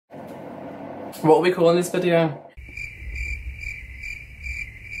What are we calling this video?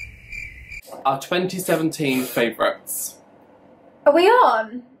 Our 2017 favourites. Are we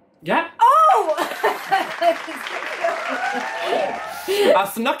on? Yeah. Oh!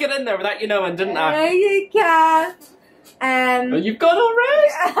 I snuck it in there without you knowing, didn't I? No, you can't. Oh, you've got already?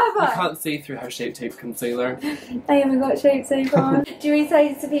 Have You I? can't see through her Shape Tape concealer. I haven't got shape so far. Do we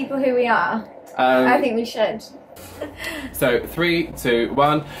say to people who we are? I think we should. So, 3, 2,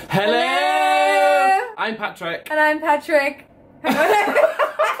 1. Hello! Hello! I'm Patrick. And I'm Patrick. Hang on.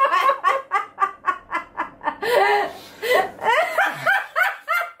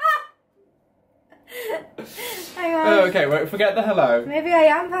 Hang on. Oh, okay, wait, forget the hello. Maybe I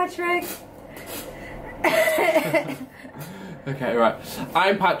am Patrick. Okay, right.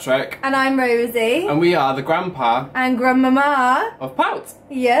 I'm Patrick. And I'm Rosie. And we are the grandpa And grandmama. of Pout.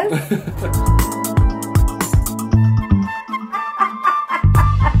 Yes.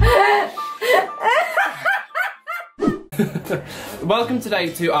 Welcome today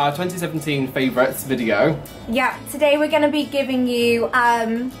to our 2017 favourites video. Yeah, today we're going to be giving you,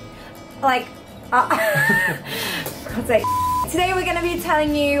 God's sake. Today we're going to be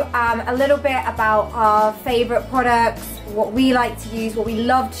telling you a little bit about our favourite products, what we like to use, what we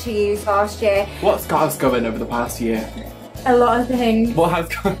loved to use last year. What's got us going over the past year? A lot of things. What has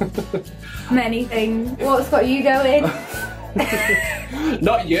gone? Many things. What's got you going?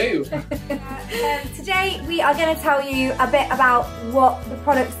 Not you. Today we are going to tell you a bit about what the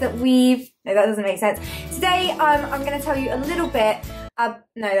products that we've... No, that doesn't make sense. Today I'm going to tell you a little bit... no,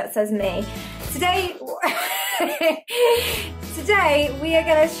 that says me. Today... Today we are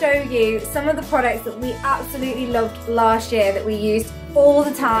going to show you some of the products that we absolutely loved last year that we used all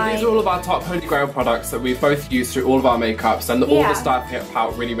the time. These are all of our top holy grail products that we've both used through all of our makeups and all the staff here at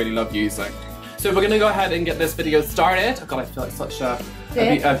Pout really love using. So we're going to go ahead and get this video started. Oh god, I feel like such a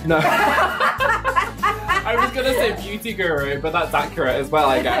no. I was going to say beauty guru, but that's accurate as well,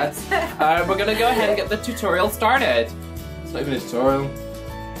 I guess. We're going to go ahead and get the tutorial started. It's not even a tutorial.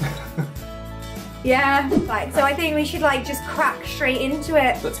 Yeah, like, so I think we should like just crack straight into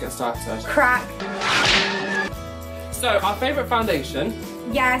it. Let's get started. Crack. So, our favourite foundation.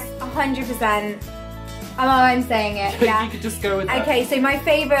 Yes, 100%. I'm saying it, yeah. You could just go with that. Okay, so my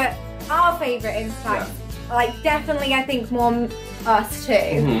favourite, our favourite in fact, like definitely I think more us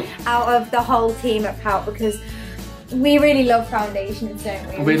two, out of the whole team at Pout, because we really love foundations, don't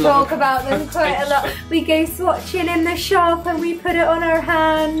we? We talk about them quite a lot. We go swatching in the shop and we put it on our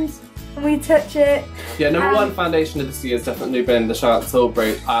hand. And we touch it. Yeah, number one foundation of this year has definitely been the Charlotte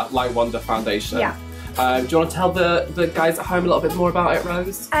Tilbury Light Wonder foundation. Yeah. Do you want to tell the guys at home a little bit more about it,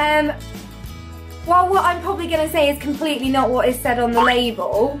 Rose? Well, what I'm probably going to say is completely not what is said on the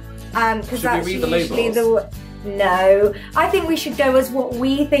label. Because that's usually the... No. I think we should go as what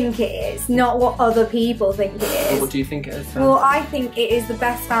we think it is, not what other people think it is. What do you think it is then? Well, I think it is the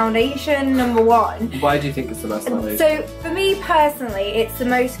best foundation, number one. Why do you think it's the best foundation? So, for me personally, it's the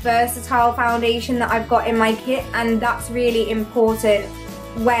most versatile foundation that I've got in my kit, and that's really important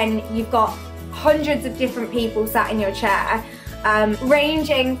when you've got hundreds of different people sat in your chair,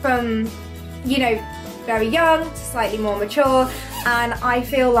 ranging from, you know, very young to slightly more mature. And I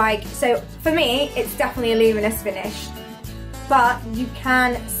feel like, so for me, it's definitely a luminous finish, but you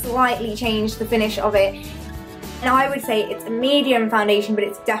can slightly change the finish of it. And I would say it's a medium foundation, but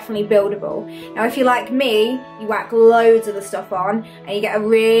it's definitely buildable. Now, if you're like me, you whack loads of the stuff on and you get a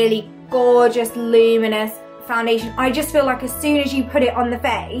really gorgeous, luminous foundation. I just feel like as soon as you put it on the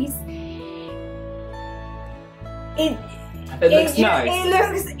face, it looks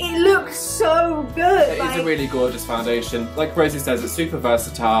nice. It looks so good. It is a really gorgeous foundation. Like Rosie says, it's super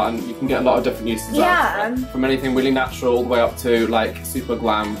versatile and you can get a lot of different uses out of it. From anything really natural all the way up to like super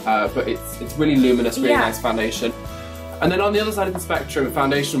glam. But it's really luminous, really nice foundation. And then on the other side of the spectrum,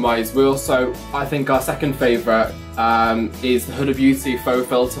 foundation-wise, we also, I think our second favourite is the Huda Beauty Faux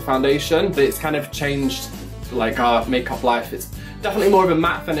Filter Foundation. But it's kind of changed like our makeup life. It's definitely more of a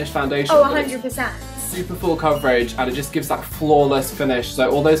matte finish foundation. Oh, 100%. Super full coverage, and it just gives that flawless finish. So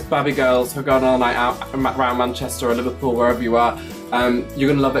all those babby girls who are going on a night out around Manchester or Liverpool, wherever you are, you're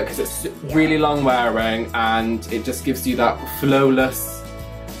gonna love it because it's really long wearing and it just gives you that flawless,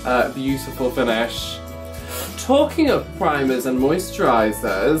 beautiful finish. Talking of primers and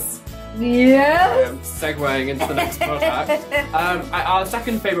moisturisers, segueing into the next product. Our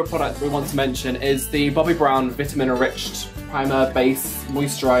second favourite product we want to mention is the Bobbi Brown Vitamin Enriched Primer Base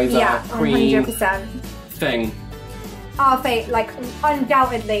Moisturiser Cream 100%. thing. Our favourite, like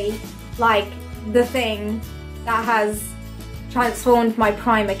undoubtedly, like the thing that has transformed my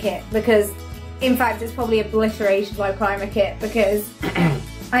primer kit, because in fact it's probably obliterated my primer kit, because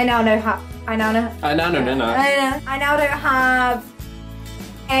I now know I now don't have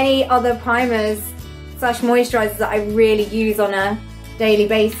any other primers / moisturizers that I really use on a daily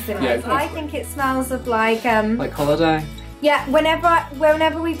basis. I think it smells of like holiday. Yeah,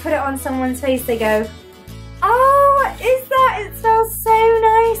 whenever we put it on someone's face, they go, "Oh, what is that? It smells so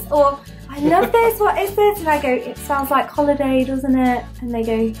nice." Or, "I love this. What is this?" And I go, "It smells like holiday, doesn't it?" And they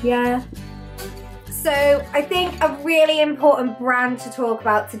go, "Yeah." So I think a really important brand to talk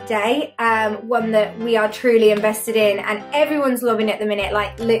about today, one that we are truly invested in and everyone's loving it at the minute,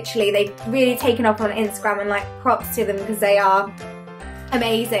 like literally they've really taken off on Instagram, and like props to them because they are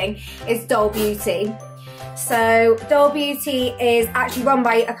amazing, is Doll Beauty. So Doll Beauty is actually run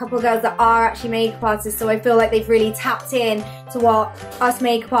by a couple of girls that are actually makeup artists, so I feel like they've really tapped in to what us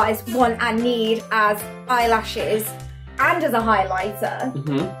makeup artists want and need as eyelashes and as a highlighter.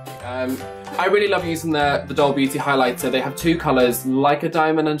 I really love using the Doll Beauty highlighter. They have two colours, Like a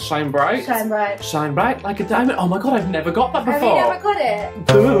Diamond and Shine Bright. Shine Bright. Shine Bright, Like a Diamond. Oh my god, I've never got that before. Have you never got it?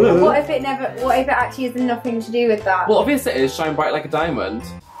 What if it actually has nothing to do with that? Well, obviously it is Shine Bright Like a Diamond.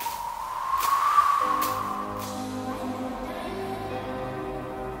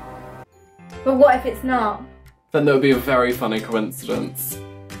 But what if it's not? Then that would be a very funny coincidence.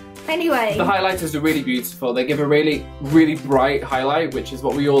 Anyway. The highlighters are really beautiful. They give a really, really bright highlight, which is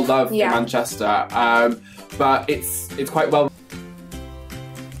what we all love in Manchester. But it's quite well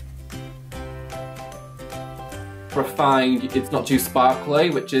refined. It's not too sparkly,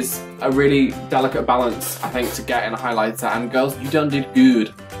 which is a really delicate balance, I think, to get in a highlighter. And girls, you done did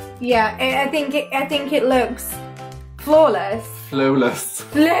good. Yeah, I think it looks flawless. Flawless.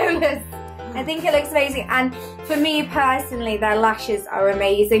 Flawless. I think it looks amazing, and for me personally, their lashes are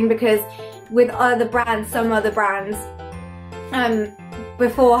amazing because with other brands, some other brands,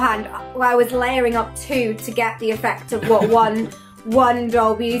 beforehand, I was layering up two to get the effect of what one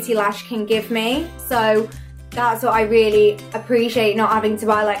Doll Beauty lash can give me. So that's what I really appreciate, not having to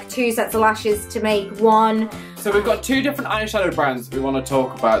buy like two sets of lashes to make one. So we've got two different eyeshadow brands that we want to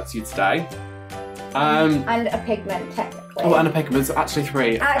talk about to you today. And a pigment, technically. Oh, and a pigment, so actually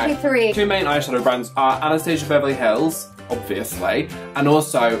three. Actually three. Two main eyeshadow brands are Anastasia Beverly Hills, obviously, and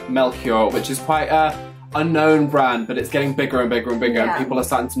also Melkior, which is quite a unknown brand, but it's getting bigger and bigger and bigger, and people are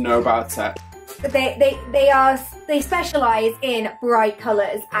starting to know about it. They specialise in bright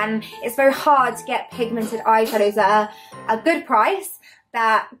colours, and it's very hard to get pigmented eyeshadows at a good price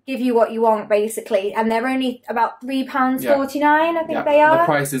that give you what you want, basically, and they're only about £3.49, I think they are. The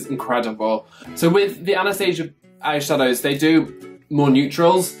price is incredible. So with the Anastasia eyeshadows, they do more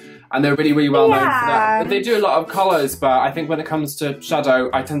neutrals, and they're really, really well known for that. They do a lot of colours, but I think when it comes to shadow,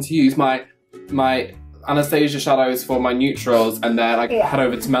 I tend to use my Anastasia shadows for my neutrals, and then I head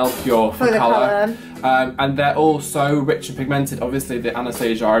over to Melkior for colour. And they're all so rich and pigmented. Obviously the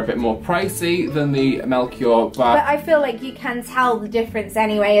Anastasia are a bit more pricey than the Melkior, but I feel like you can tell the difference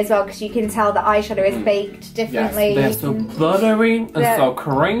anyway as well, because you can tell the eyeshadow is baked differently. Yes, they're so buttery and so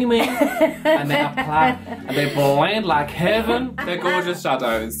creamy, and they apply and they blend like heaven. They're gorgeous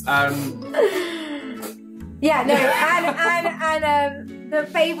shadows. Yeah, no, and the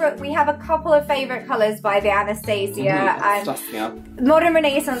favourite, we have a couple of favourite colours by the Anastasia, and Modern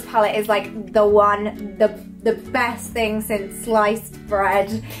Renaissance palette is like the best thing since sliced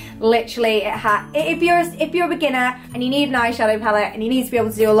bread. Literally, if you're a beginner and you need an eyeshadow palette and you need to be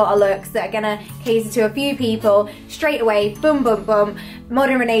able to do a lot of looks that are gonna cater to a few people, straight away, boom, boom, boom,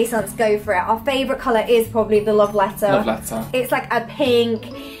 Modern Renaissance, go for it. Our favourite colour is probably the Love Letter. Love Letter. It's like a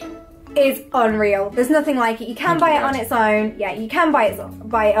pink. Is unreal. There's nothing like it. You can buy it on its own. Yeah, you can buy it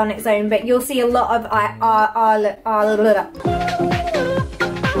on its own, but you'll see a lot of eye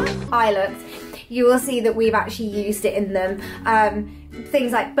looks. You will see that we've actually used it in them.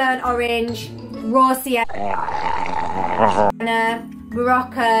 Things like burnt orange, raw sienna,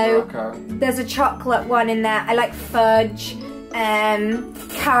 Morocco. There's a chocolate one in there. I like fudge,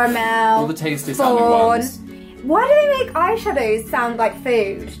 caramel. All the tasty sounding ones. Why do they make eyeshadows sound like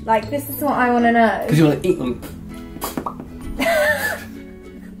food? Like, this is what I want to know. Because you want to eat them.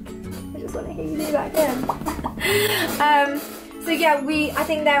 I just want to hear you do that again. So yeah, I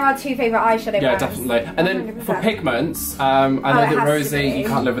think there are two favourite eyeshadow brands. Yeah, definitely. And then 100%. For pigments, I know that Rosie, you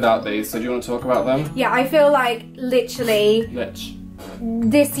can't live without these, so do you want to talk about them? Yeah, I feel like literally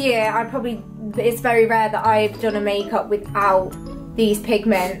this year, it's very rare that I've done a makeup without these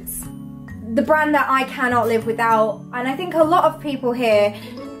pigments. The brand that I cannot live without, and I think a lot of people here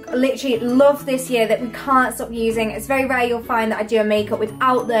literally love this year that we can't stop using. It's very rare you'll find that I do a makeup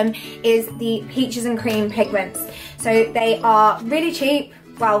without them, is the Peaches and Cream pigments. So they are really cheap,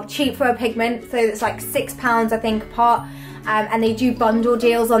 well, cheap for a pigment, so it's like £6 I think a pot. and they do bundle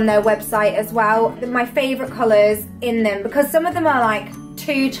deals on their website as well. My favourite colours in them, because some of them are like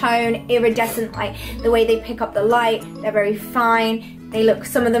two-tone, iridescent, like the way they pick up the light, they're very fine. They look,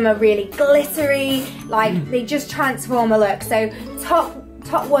 some of them are really glittery, like they just transform a look. So top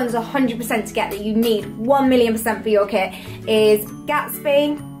ones 100% to get that you need 1,000,000% for your kit is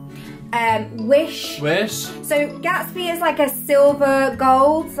Gatsby, Wish. So Gatsby is like a silver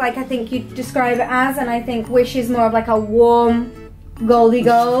gold, like I think you'd describe it as, and I think Wish is more of like a warm goldy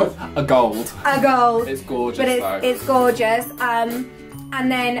gold. A gold. It's gorgeous. But it's gorgeous. And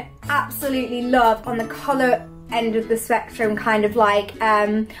then absolutely love on the colour end of the spectrum, kind of like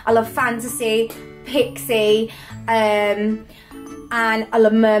I love Fantasy, Pixie, and I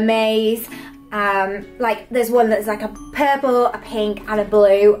love Mermaids. Like there's one that's like a purple, a pink and a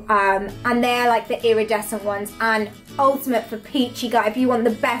blue, and they're like the iridescent ones. And ultimate for peachy guy, if you want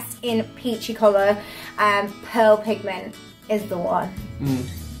the best in peachy colour, Pearl Pigment is the one.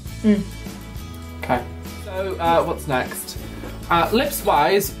 Okay, so what's next? Lips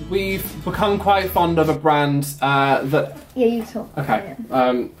wise, we've become quite fond of a brand that... Yeah, you talk. Okay,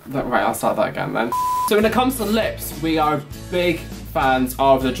 right, I'll start that again then. So when it comes to lips, we are big fans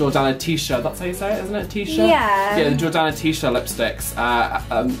of the Jordana Tisha, that's how you say it, isn't it? Tisha? Yeah. Yeah, the Jordana Tisha lipsticks.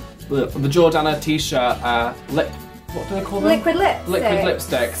 The Jordana Tisha lip... What do they call them? Liquid lipsticks. Liquid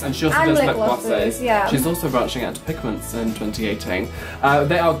lipsticks, and she also does lip glosses. Yeah. She's also branching out to Pigments in 2018.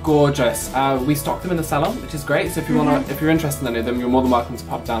 They are gorgeous. We stock them in the salon, which is great. So if you wanna, if you're interested in any of them, you're more than welcome to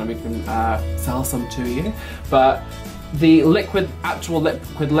pop down and we can sell some to you. But the actual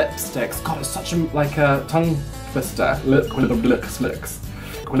liquid lipsticks, God, it's such a like a tongue twister. Liquid lipsticks.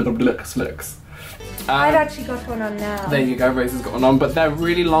 I've actually got one on now. There you go, Rosie's got one on, but they're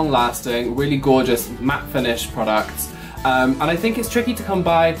really long lasting, really gorgeous matte finish products. And I think it's tricky to come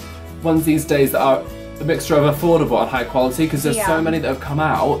by ones these days that are a mixture of affordable and high quality, because there's so many that have come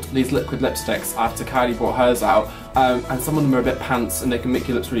out, these liquid lipsticks, after Kylie brought hers out, and some of them are a bit pants and they can make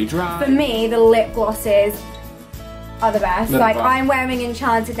your lips really dry. For me, the lip glosses are the best. Like I'm wearing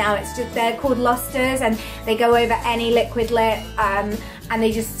Enchanted now, it's just, they're called Lusters and they go over any liquid lip, and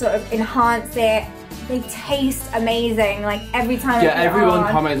they just sort of enhance it. They taste amazing, like every time. Yeah, everyone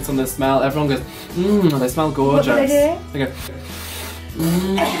comments on the smell. Everyone goes, mmm, they smell gorgeous. What do they do? They go,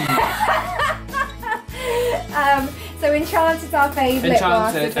 mmm. So Enchanted's our favourite lip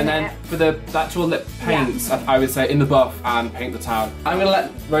gloss, isn't and then for the actual lip paints, I would say In the Buff and Paint the Town. I'm going to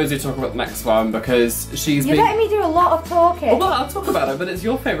let Rosie talk about the next one because she's You're letting me do a lot of talking. Well, I'll talk about it, but it's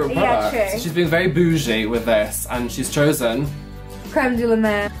your favourite product. Yeah, true. She's being very bougie with this, and she's chosen Crème de la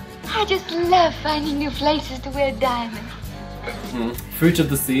Mer. I just love finding new places to wear diamonds. Fruit of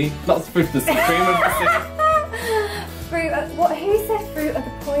the Sea. Not fruit of the sea, cream of the sea. Fruit of, what? Who said fruit of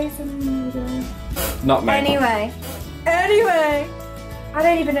the poison needle? Not me. Anyway, I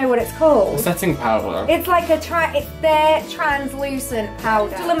don't even know what it's called. Setting powder. It's like it's their translucent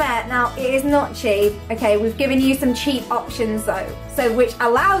powder. De la Mer, now it is not cheap. Okay, we've given you some cheap options though, so which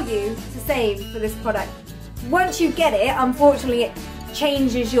allow you to save for this product. Once you get it, unfortunately, it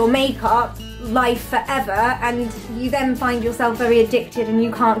changes your makeup life forever, and you then find yourself very addicted and you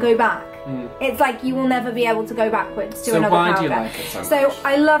can't go back. It's like you will never be able to go backwards to another powder. So why do you like it so much? So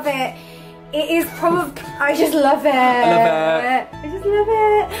I love it. It is probably, I just love it. I just love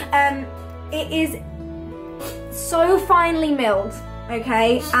it. It is so finely milled,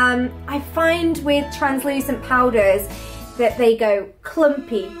 okay? I find with translucent powders that they go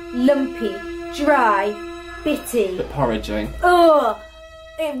clumpy, lumpy, dry, bitty. The porridging. Ugh.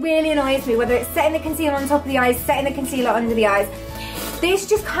 It really annoys me, whether it's setting the concealer on top of the eyes, setting the concealer under the eyes. This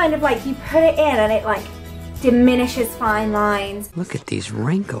just kind of like, you put it in and it like diminishes fine lines. Look at these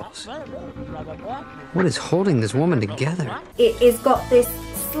wrinkles. What is holding this woman together? It has got this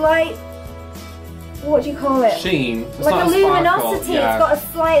slight, what do you call it? Sheen. It's like a luminosity. Yeah. It's got a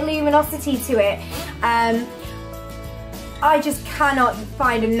slight luminosity to it. I just cannot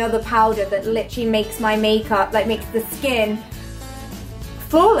find another powder that literally makes my makeup, like makes the skin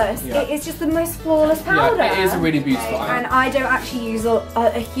flawless. Yeah. It is just the most flawless powder. Yeah, it is really beautiful. And I don't actually use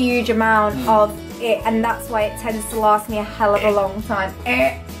a huge amount of it, and that's why it tends to last me a hell of a long time.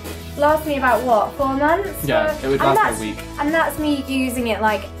 Lasts me about what, 4 months? Yeah, it would last a week. And that's me using it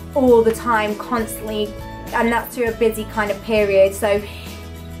like all the time, constantly, and that's through a busy kind of period. So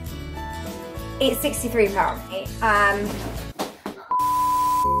it's £63.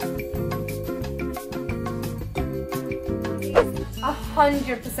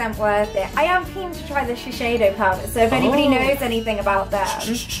 100% worth it. I am keen to try the Shiseido powder, so if anybody knows anything about them.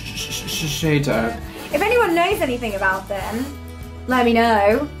 Shiseido. If anyone knows anything about them, let me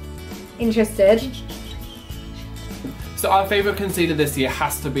know. Interested. So our favourite concealer this year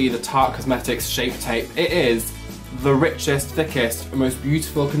has to be the Tarte Cosmetics Shape Tape. It is the richest, thickest, most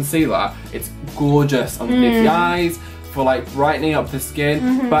beautiful concealer. It's gorgeous underneath the eyes, for like brightening up the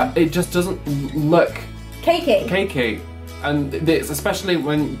skin, but it just doesn't look cakey. And it's especially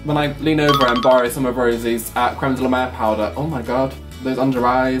when I lean over and borrow some of Rosie's Crème de la Mer powder. Oh my god, those under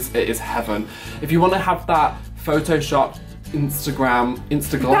eyes, it is heaven. If you want to have that Photoshopped Instagram.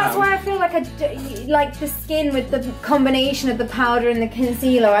 That's why I feel like the skin with the combination of the powder and the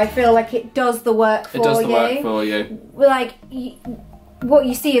concealer, I feel like it does the work for you. It does the work for you. Like, what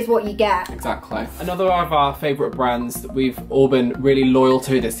you see is what you get. Exactly. Another of our favourite brands that we've all been really loyal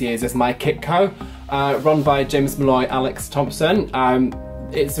to this year is My Kit Co, run by James Malloy, Alex Thompson.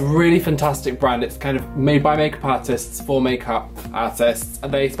 It's a really fantastic brand. It's kind of made by makeup artists for makeup artists,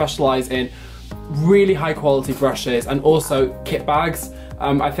 and they specialise in really high quality brushes and also kit bags.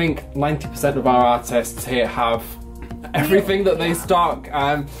 I think 90% of our artists here have everything that they stock.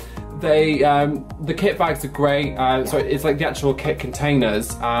 The kit bags are great, so it's like the actual kit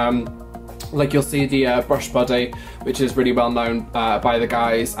containers. Like you'll see the brush body, which is really well known by the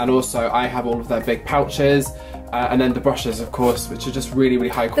guys, and also I have all of their big pouches, and then the brushes, of course, which are just really, really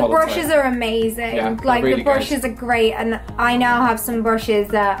high quality. The brushes are amazing. Yeah, like really the brushes are great, and I now have some brushes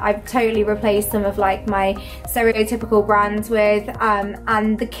that I've totally replaced some of like my stereotypical brands with,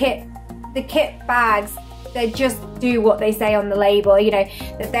 and the kit bags, they just do what they say on the label. You know,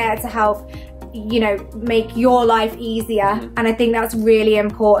 they're there to help, you know, make your life easier, and I think that's really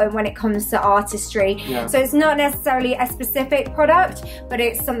important when it comes to artistry. So it's not necessarily a specific product, but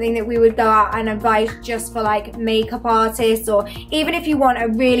it's something that we would go out and advise just for like makeup artists, or even if you want a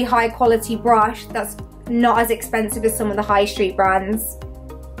really high quality brush that's not as expensive as some of the high street brands.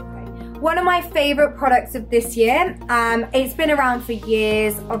 One of my favourite products of this year, it's been around for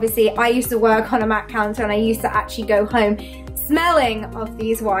years. Obviously, I used to work on a MAC counter and I used to actually go home smelling of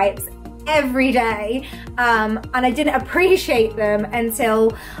these wipes every day, and I didn't appreciate them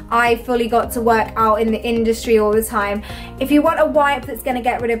until I fully got to work out in the industry all the time. If you want a wipe that's going to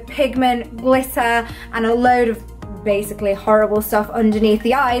get rid of pigment, glitter, and a load of basically horrible stuff underneath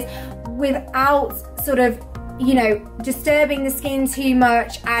the eyes without sort of, you know, disturbing the skin too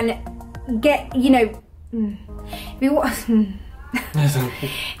much, and get, you know, if you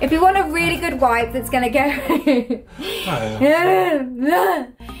want a really good wipe that's gonna go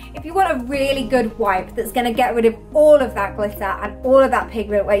if you want a really good wipe that's gonna get rid of all of that glitter and all of that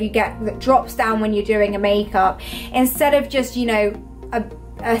pigment that drops down when you're doing a makeup, instead of just, you know,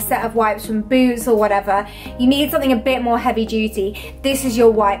 a set of wipes from Boots or whatever, you need something a bit more heavy duty. This is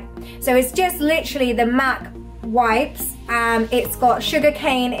your wipe. So it's just literally the MAC wipes. It's got sugar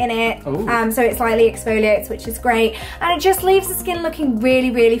cane in it, so it slightly exfoliates, which is great, and it just leaves the skin looking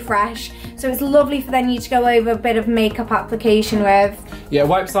really, really fresh. So it's lovely for then you to go over a bit of makeup application with. Yeah,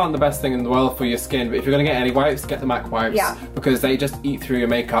 wipes aren't the best thing in the world for your skin, but if you're going to get any wipes, get the MAC wipes, because they just eat through your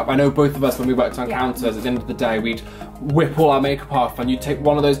makeup. I know both of us, when we worked on counters, at the end of the day, we'd whip all our makeup off, and you'd take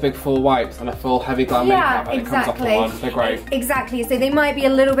one of those big full wipes and a full heavy glam makeup, and it comes off the one. They're great. Exactly, so they might be a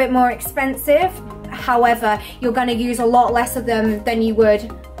little bit more expensive. However, you're going to use a lot less of them than you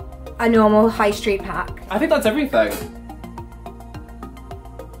would a normal high street pack. I think that's everything.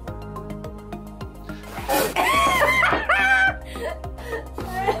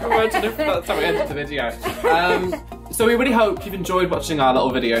 That's how we ended the video. So we really hope you've enjoyed watching our little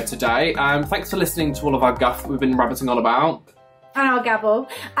video today. Thanks for listening to all of our guff that we've been rabbiting on about. And our gabble.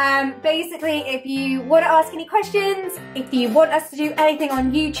 Basically, if you want to ask any questions, if you want us to do anything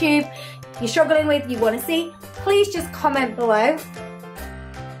on YouTube you're struggling with, you want to see, please just comment below.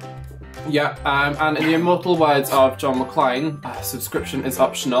 Yeah, and in the immortal words of John McClane, subscription is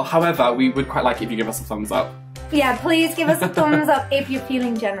optional. However, we would quite like it if you give us a thumbs up. Yeah, please give us a thumbs up if you're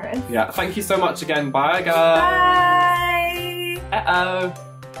feeling generous. Yeah, thank you so much again. Bye, guys. Bye. Uh-oh.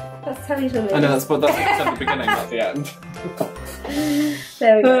 That's Teletubbies. I know, that's at the beginning, not the end.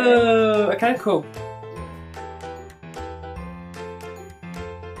 There we go. Okay, cool.